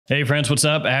Hey friends, what's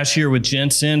up? Ash here with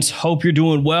Gents. Hope you're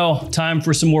doing well. Time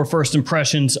for some more first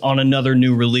impressions on another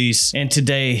new release. And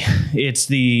today it's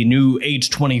the new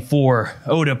H24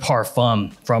 Eau de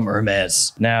Parfum from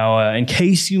Hermes. Now, in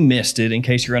case you missed it, in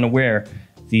case you're unaware,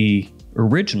 the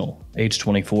original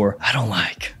H24, I don't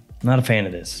like. I'm not a fan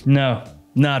of this. No.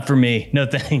 Not for me, no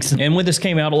thanks. And when this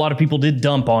came out, a lot of people did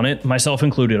dump on it, myself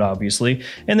included, obviously.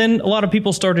 And then a lot of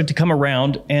people started to come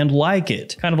around and like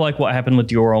it. Kind of like what happened with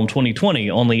Dior Homme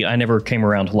 2020, only I never came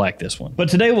around to like this one. But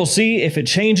today we'll see if it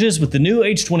changes with the new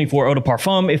H24 Eau de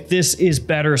Parfum, if this is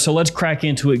better. So let's crack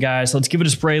into it, guys. Let's give it a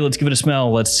spray, let's give it a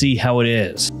smell, let's see how it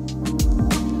is.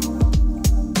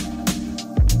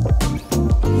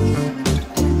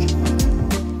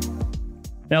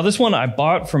 Now this one I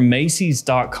bought from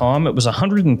Macy's.com. It was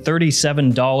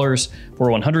 $137 for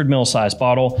a 100 ml size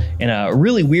bottle. And a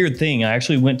really weird thing, I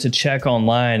actually went to check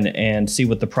online and see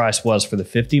what the price was for the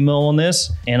 50 ml on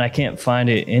this, and I can't find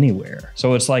it anywhere.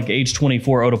 So it's like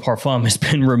H24 Eau de Parfum has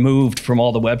been removed from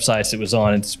all the websites it was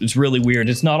on. It's really weird.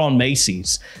 It's not on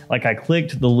Macy's. Like I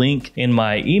clicked the link in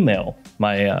my email,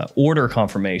 my order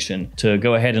confirmation to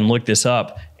go ahead and look this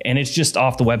up, and it's just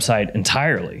off the website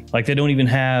entirely. Like they don't even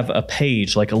have a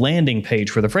page, like a landing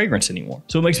page for the fragrance anymore.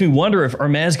 So it makes me wonder if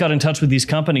Hermes got in touch with these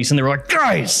companies and they were like,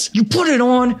 guys, you put it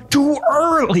on too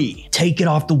early. Take it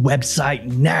off the website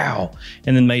now.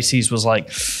 And then Macy's was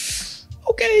like,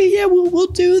 okay, yeah, we'll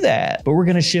do that. But we're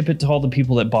gonna ship it to all the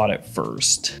people that bought it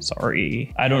first.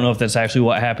 Sorry. I don't know if that's actually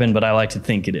what happened, but I like to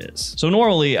think it is. So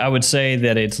normally I would say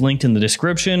that it's linked in the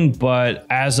description, but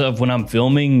as of when I'm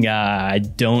filming, I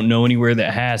don't know anywhere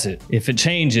that has it. If it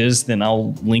changes, then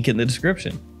I'll link it in the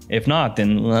description. If not,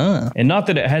 then And not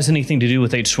that it has anything to do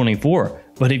with H24,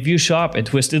 but if you shop at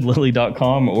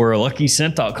twistedlily.com or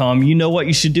luckyscent.com, you know what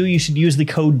you should do. You should use the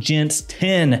code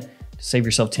GENTS10. Save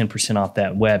yourself 10% off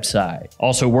that website.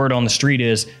 Also, word on the street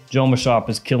is Joma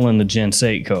Shop is killing the Gents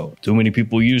 8 code. Too many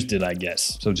people used it, I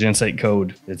guess. So Gents 8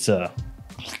 code, it's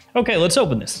Okay, let's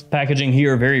open this. Packaging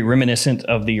here, very reminiscent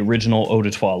of the original Eau de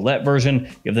Toilette version.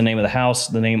 You have the name of the house,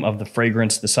 the name of the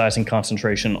fragrance, the size and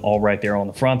concentration, all right there on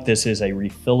the front. This is a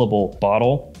refillable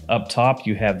bottle. Up top,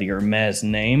 you have the Hermes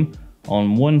name.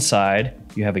 On one side,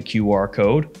 you have a QR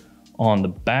code. On the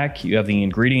back, you have the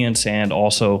ingredients and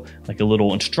also like a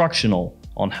little instructional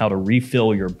on how to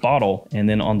refill your bottle. And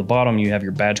then on the bottom, you have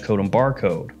your badge code and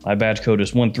barcode. My badge code is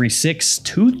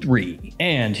 13623.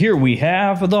 And here we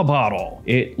have the bottle.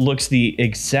 It looks the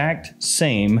exact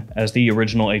same as the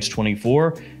original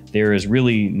H24. There is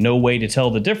really no way to tell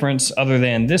the difference other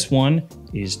than this one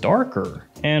is darker.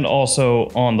 And also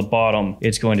on the bottom,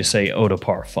 it's going to say Eau de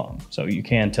Parfum. So you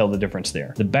can tell the difference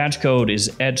there. The batch code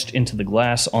is etched into the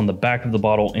glass on the back of the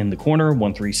bottle in the corner,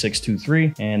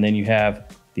 13623. And then you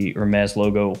have the Hermes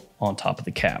logo on top of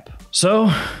the cap. So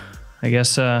I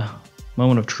guess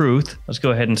moment of truth. Let's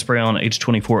go ahead and spray on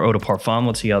H24 Eau de Parfum.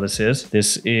 Let's see how this is.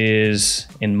 This is,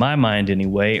 in my mind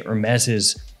anyway,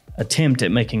 Hermes's attempt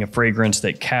at making a fragrance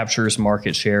that captures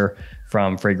market share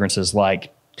from fragrances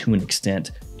like, to an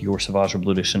extent, Dior Sauvage or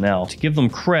Bleu de Chanel. To give them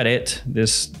credit,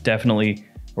 this definitely,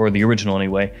 or the original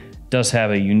anyway, does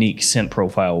have a unique scent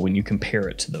profile when you compare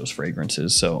it to those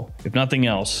fragrances. So if nothing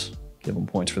else, give them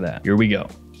points for that. Here we go.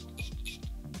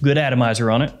 Good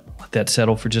atomizer on it. Let that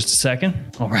settle for just a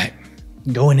second. All right,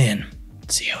 going in.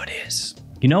 Let's see how it is.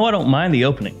 You know, I don't mind the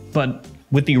opening, but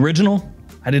with the original,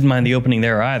 I didn't mind the opening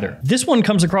there either. This one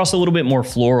comes across a little bit more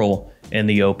floral in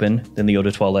the open than the Eau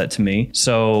de Toilette to me.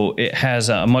 So it has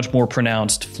a much more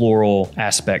pronounced floral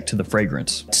aspect to the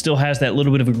fragrance. It still has that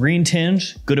little bit of a green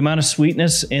tinge, good amount of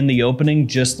sweetness in the opening,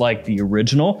 just like the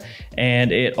original.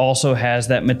 And it also has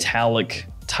that metallic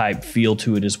type feel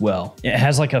to it as well. It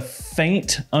has like a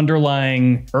faint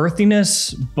underlying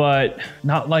earthiness, but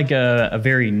not like a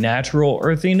very natural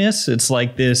earthiness. It's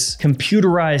like this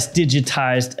computerized,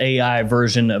 digitized AI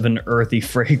version of an earthy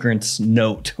fragrance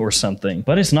note or something,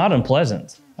 but it's not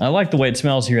unpleasant. I like the way it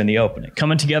smells here in the opening.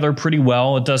 Coming together pretty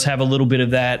well. It does have a little bit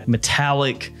of that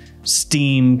metallic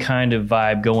steam kind of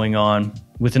vibe going on.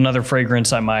 With another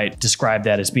fragrance, I might describe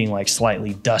that as being like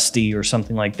slightly dusty or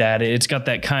something like that. It's got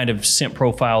that kind of scent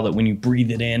profile that when you breathe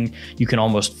it in, you can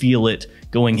almost feel it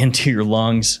going into your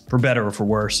lungs, for better or for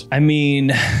worse. I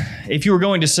mean, if you were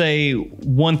going to say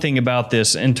one thing about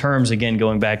this in terms, again,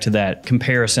 going back to that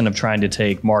comparison of trying to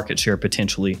take market share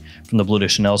potentially from the Bleu de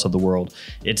Chanels of the world,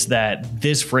 it's that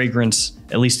this fragrance,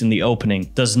 at least in the opening,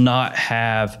 does not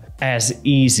have as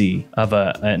easy of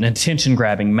an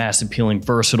attention-grabbing, mass-appealing,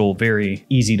 versatile, very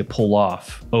easy to pull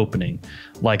off opening,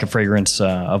 like a fragrance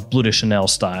of Bleu de Chanel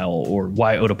style, or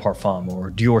White Eau de Parfum, or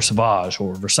Dior Sauvage,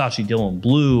 or Versace Dylan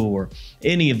Blue, or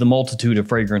any of the multitude of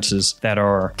fragrances that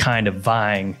are kind of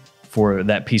vying for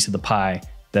that piece of the pie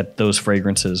that those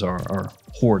fragrances are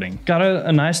hoarding. Got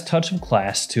a nice touch of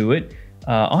class to it.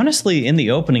 Honestly, in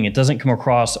the opening, it doesn't come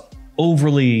across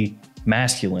overly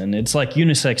masculine. It's like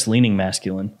unisex leaning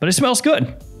masculine, but it smells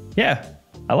good. Yeah,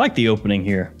 I like the opening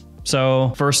here.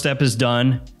 So first step is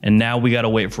done, and now we gotta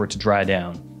wait for it to dry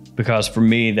down. Because for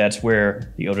me, that's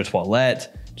where the eau de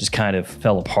toilette just kind of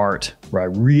fell apart, where I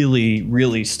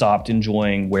really stopped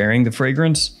enjoying wearing the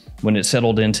fragrance when it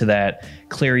settled into that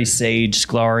clary sage,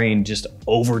 sclarine, just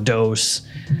overdose.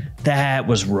 That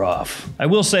was rough. I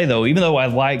will say though, even though I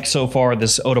like so far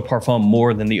this eau de parfum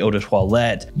more than the eau de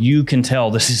toilette, you can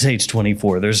tell this is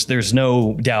H24. There's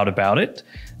no doubt about it.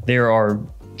 There are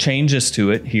changes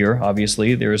to it here,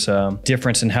 obviously. There's a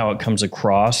difference in how it comes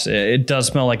across. It does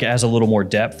smell like it has a little more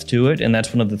depth to it, and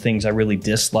that's one of the things I really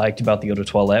disliked about the eau de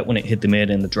toilette when it hit the mid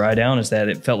and the dry down, is that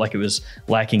it felt like it was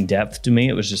lacking depth to me.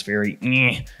 It was just very,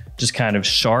 just kind of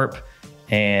sharp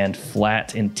and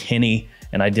flat and tinny,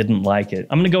 and I didn't like it.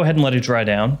 I'm gonna go ahead and let it dry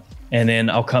down, and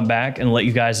then I'll come back and let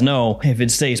you guys know if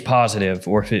it stays positive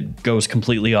or if it goes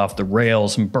completely off the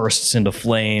rails and bursts into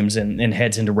flames and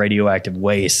heads into radioactive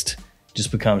waste. Just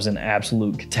becomes an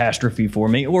absolute catastrophe for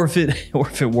me, or if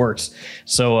it works.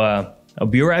 So I'll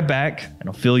be right back, and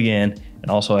I'll fill you in,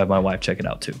 and also have my wife check it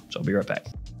out too. So I'll be right back.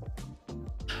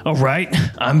 All right,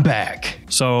 I'm back.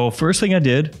 So first thing I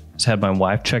did is had my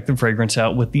wife check the fragrance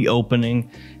out with the opening,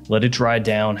 let it dry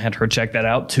down, had her check that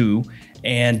out too,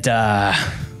 and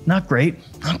not great.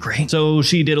 So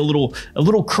she did a little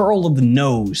curl of the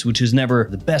nose, which is never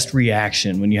the best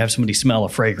reaction when you have somebody smell a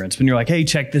fragrance. When you're like, hey,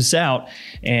 check this out,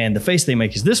 and the face they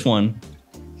make is this one.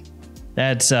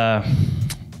 That's yeah,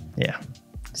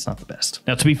 it's not the best.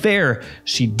 Now, to be fair,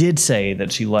 she did say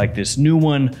that she liked this new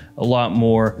one a lot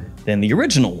more than the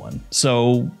original one,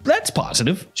 so that's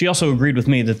positive. She also agreed with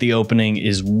me that the opening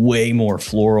is way more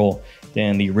floral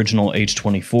than the original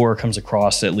H24, comes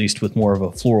across at least with more of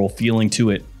a floral feeling to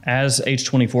it. As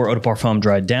H24 Eau de Parfum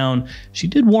dried down, she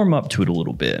did warm up to it a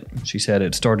little bit. She said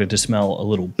it started to smell a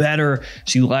little better.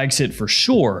 She likes it for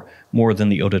sure more than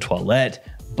the Eau de Toilette,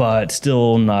 but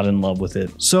still not in love with it.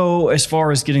 So as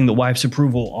far as getting the wife's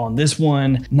approval on this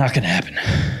one, not gonna happen.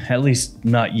 At least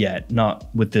not yet, not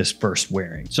with this first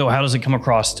wearing. So how does it come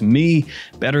across to me?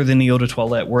 Better than the Eau de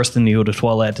Toilette, worse than the Eau de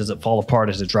Toilette? Does it fall apart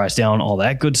as it dries down? All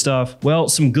that good stuff. Well,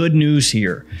 some good news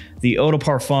here. The Eau de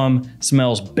Parfum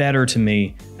smells better to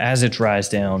me as it dries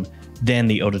down than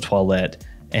the Eau de Toilette,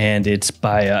 and it's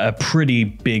by a pretty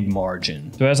big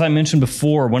margin. So as I mentioned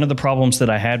before, one of the problems that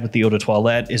I had with the Eau de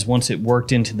Toilette is once it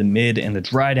worked into the mid and the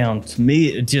dry down, to me,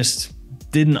 it just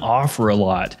didn't offer a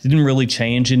lot. It didn't really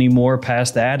change anymore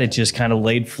past that. It just kind of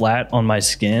laid flat on my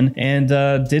skin and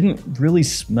didn't really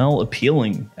smell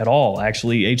appealing at all.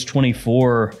 Actually,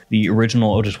 H24, the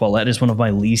original Eau de Toilette, is one of my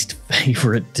least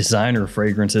favorite designer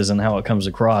fragrances and how it comes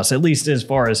across, at least as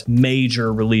far as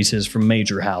major releases from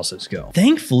major houses go.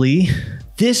 Thankfully,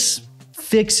 this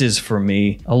fixes for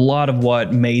me a lot of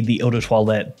what made the Eau de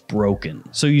Toilette broken.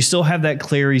 So you still have that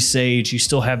clary sage, you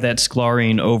still have that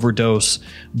sclarine overdose,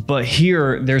 but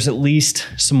here there's at least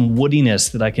some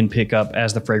woodiness that I can pick up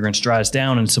as the fragrance dries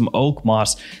down, and some oak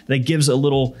moss that gives a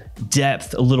little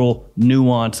depth, a little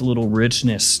nuance, a little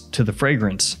richness to the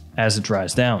fragrance as it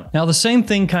dries down. Now, the same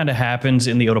thing kind of happens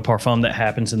in the Eau de Parfum that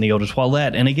happens in the Eau de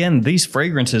Toilette. And again, these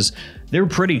fragrances, they're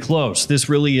pretty close. This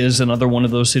really is another one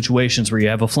of those situations where you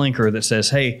have a flanker that says,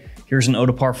 hey, here's an Eau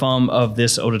de Parfum of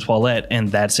this Eau de Toilette, and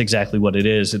that's exactly what it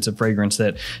is. It's a fragrance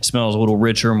that smells a little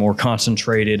richer, more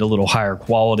concentrated, a little higher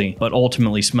quality, but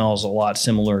ultimately smells a lot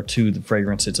similar to the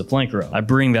fragrance it's a flanker of. I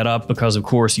bring that up because, of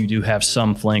course, you do have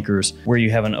some flankers where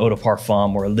you have an Eau de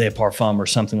Parfum or a Le Parfum or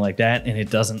something like that, and it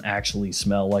doesn't actually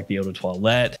smell like the Eau de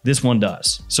Toilette. This one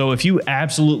does. So if you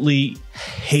absolutely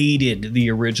hated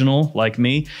the original, like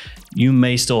me, you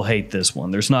may still hate this one.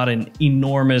 There's not an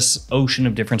enormous ocean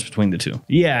of difference between the two.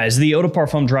 Yeah, as the Eau de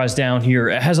Parfum dries down here,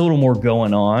 it has a little more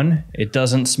going on. It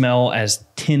doesn't smell as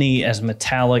tinny, as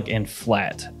metallic and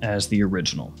flat as the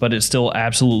original, but it still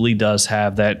absolutely does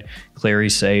have that clary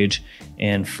sage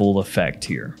in full effect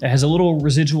here. It has a little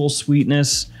residual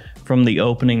sweetness from the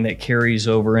opening that carries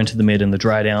over into the mid and the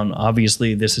dry down.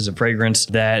 Obviously, this is a fragrance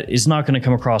that is not going to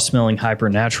come across smelling hyper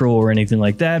natural or anything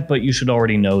like that, but you should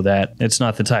already know that. It's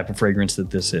not the type of fragrance that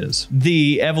this is.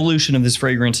 The evolution of this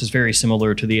fragrance is very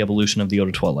similar to the evolution of the Eau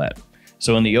de Toilette.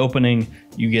 So in the opening,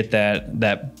 you get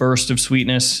that burst of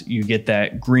sweetness, you get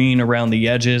that green around the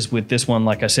edges. With this one,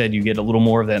 like I said, you get a little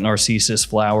more of that narcissus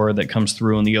flower that comes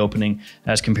through in the opening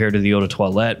as compared to the Eau de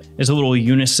Toilette. It's a little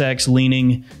unisex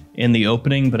leaning in the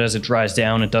opening, but as it dries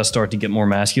down, it does start to get more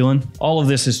masculine. All of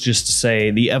this is just to say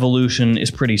the evolution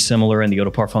is pretty similar in the Eau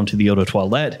de Parfum to the Eau de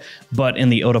Toilette, but in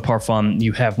the Eau de Parfum,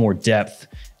 you have more depth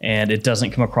and it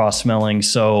doesn't come across smelling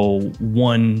so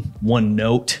one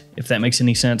note, if that makes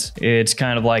any sense. It's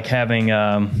kind of like having,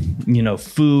 you know,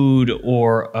 food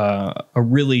or a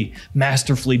really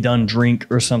masterfully done drink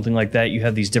or something like that. You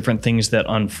have these different things that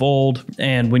unfold.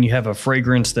 And when you have a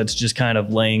fragrance that's just kind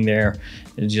of laying there,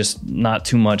 it's just not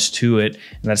too much to it.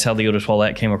 And that's how the Eau de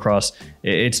Toilette came across.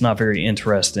 It's not very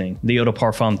interesting. The Eau de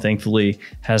Parfum, thankfully,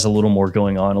 has a little more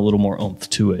going on, a little more oomph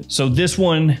to it. So this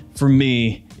one, for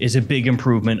me, is a big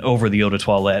improvement over the Eau de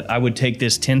Toilette. I would take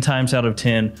this 10 times out of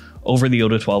 10 over the Eau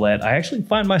de Toilette. I actually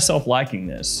find myself liking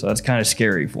this, so that's kind of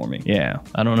scary for me. Yeah,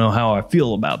 I don't know how I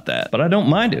feel about that, but I don't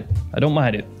mind it. I don't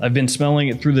mind it. I've been smelling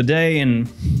it through the day and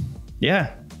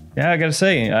yeah, I gotta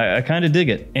say, I kind of dig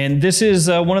it. And this is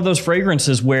one of those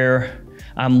fragrances where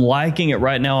I'm liking it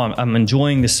right now. I'm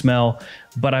enjoying the smell,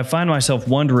 but I find myself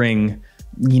wondering,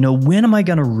 you know, when am I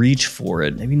gonna reach for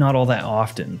it? Maybe not all that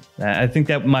often. I think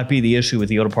that might be the issue with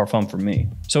the Eau de Parfum for me.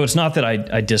 So it's not that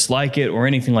I dislike it or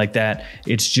anything like that.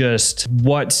 It's just,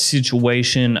 what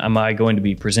situation am I going to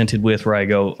be presented with where I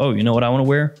go, oh, you know what I wanna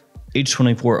wear?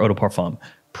 H24 Eau de Parfum.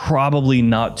 Probably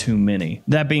not too many.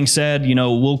 That being said, you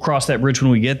know, we'll cross that bridge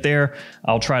when we get there.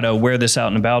 I'll try to wear this out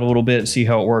and about a little bit, see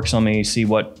how it works on me, see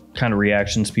what kind of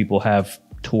reactions people have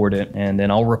toward it, and then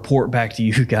I'll report back to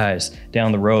you guys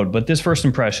down the road. But this first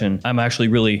impression, I'm actually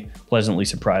really pleasantly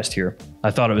surprised here. I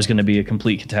thought it was going to be a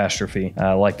complete catastrophe,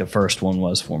 like the first one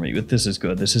was for me, but this is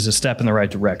good. This is a step in the right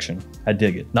direction. I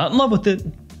dig it. Not in love with it.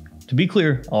 To be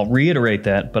clear, I'll reiterate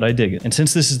that, but I dig it. And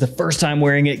since this is the first time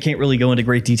wearing it, can't really go into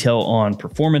great detail on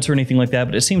performance or anything like that,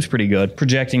 but it seems pretty good.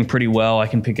 Projecting pretty well. I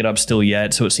can pick it up still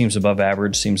yet, so it seems above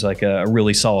average. Seems like a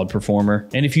really solid performer.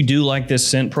 And if you do like this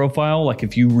scent profile, like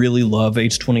if you really love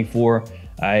H24,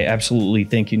 I absolutely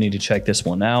think you need to check this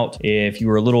one out. If you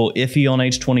were a little iffy on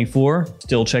H24,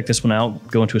 still check this one out.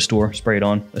 Go into a store, spray it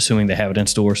on, assuming they have it in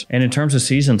stores. And in terms of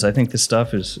seasons, I think this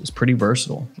stuff is pretty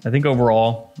versatile. I think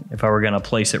overall, if I were gonna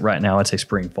place it right now, I'd say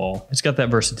spring, fall. It's got that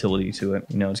versatility to it.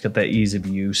 You know, it's got that ease of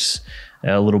use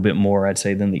a little bit more, I'd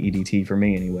say, than the EDT for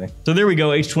me anyway. So there we go,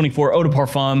 H24 Eau de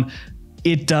Parfum.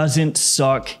 It doesn't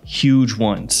suck huge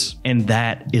ones, and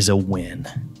that is a win.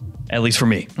 At least for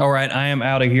me. All right, I am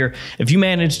out of here. If you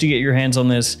managed to get your hands on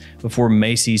this before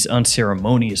Macy's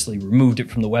unceremoniously removed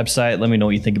it from the website, let me know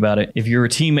what you think about it. If you're a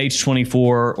team H24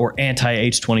 or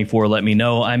anti-H24, let me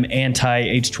know. I'm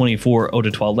anti-H24 Eau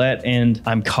de Toilette, and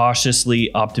I'm cautiously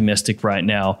optimistic right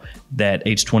now that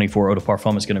H24 Eau de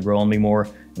Parfum is gonna grow on me more,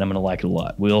 and I'm gonna like it a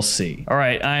lot. We'll see. All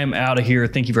right, I am out of here.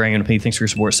 Thank you for hanging with me. Thanks for your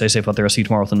support. Stay safe out there. I'll see you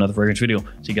tomorrow with another fragrance video. See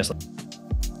you guys later.